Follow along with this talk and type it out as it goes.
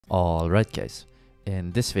Alright guys,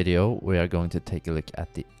 in this video we are going to take a look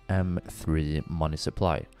at the M3 money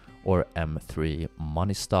supply or M3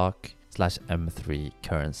 money stock / M3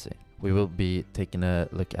 currency. We will be taking a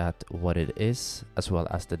look at what it is as well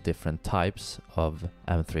as the different types of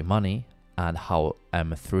M3 money and how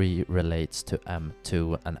M3 relates to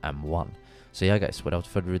M2 and M1. So yeah guys, without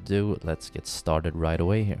further ado, let's get started right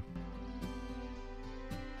away here.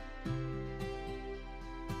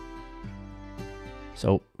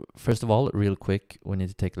 So first of all, real quick, we need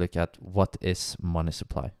to take a look at what is money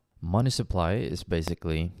supply. Money supply is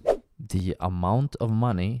basically the amount of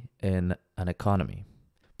money in an economy.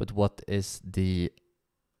 But what is the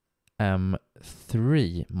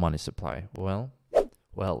M3 money supply? Well,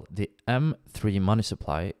 the M3 money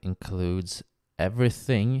supply includes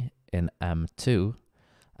everything in M2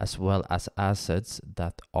 as well as assets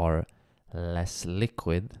that are less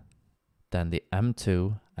liquid than the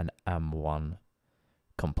M2 and M1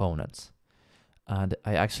 components. And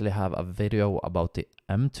I actually have a video about the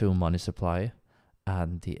M2 money supply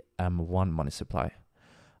and the M1 money supply.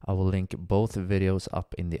 I will link both videos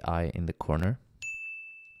up in the eye in the corner.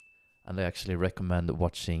 And I actually recommend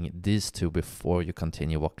watching these two before you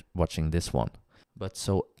continue watching this one. But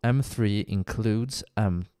so M3 includes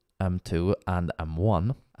M2 and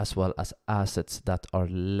M1 as well as assets that are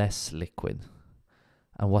less liquid.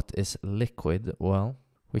 And what is liquid? Well,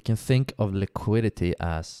 we can think of liquidity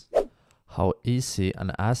as how easy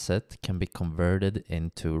an asset can be converted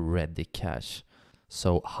into ready cash.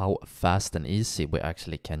 So how fast and easy we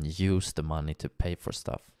actually can use the money to pay for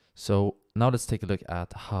stuff. So now let's take a look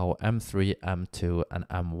at how M3, M2 and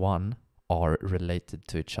M1 are related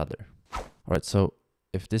to each other. Alright, so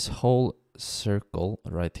if this whole circle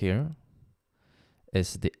right here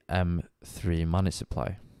is the M3 money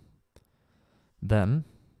supply, then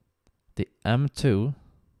the M2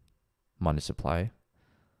 money supply,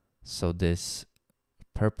 so this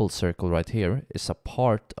purple circle right here, is a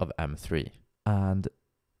part of M3, and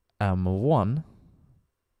M1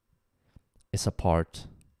 is a part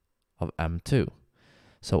of M2.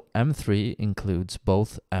 So M3 includes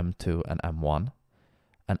both M2 and M1,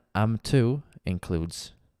 and M2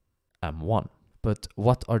 includes M1. But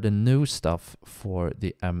what are the new stuff for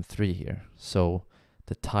the M3 here? So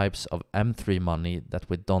the types of M3 money that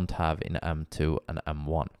we don't have in M2 and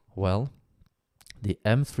M1. Well, the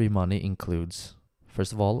M3 money includes,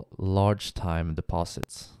 first of all, large time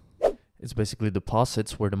deposits. It's basically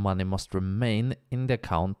deposits where the money must remain in the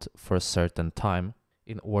account for a certain time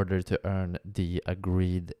in order to earn the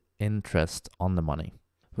agreed interest on the money.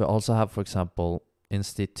 We also have, for example,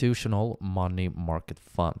 institutional money market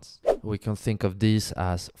funds. We can think of these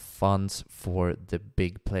as funds for the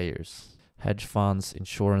big players. Hedge funds,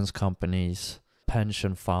 insurance companies,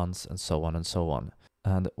 pension funds, and so on and so on.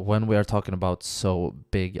 And when we are talking about so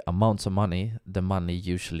big amounts of money, the money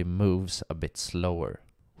usually moves a bit slower.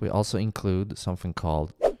 We also include something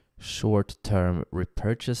called short-term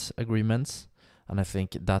repurchase agreements. And I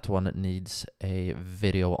think that one needs a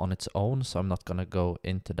video on its own, so I'm not going to go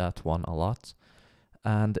into that one a lot.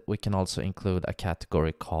 And we can also include a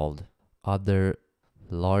category called other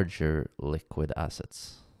larger liquid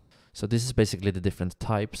assets. So this is basically the different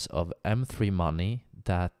types of M3 money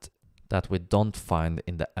that we don't find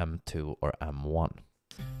in the M2 or M1.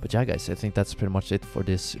 But yeah guys, I think that's pretty much it for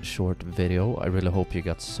this short video. I really hope you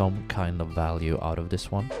got some kind of value out of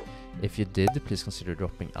this one. If you did, please consider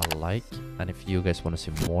dropping a like, and if you guys want to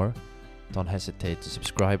see more, don't hesitate to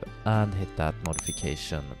subscribe and hit that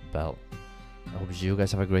notification bell. I hope you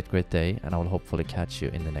guys have a great day, and I will hopefully catch you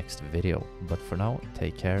in the next video. But for now,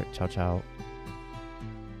 take care, ciao ciao.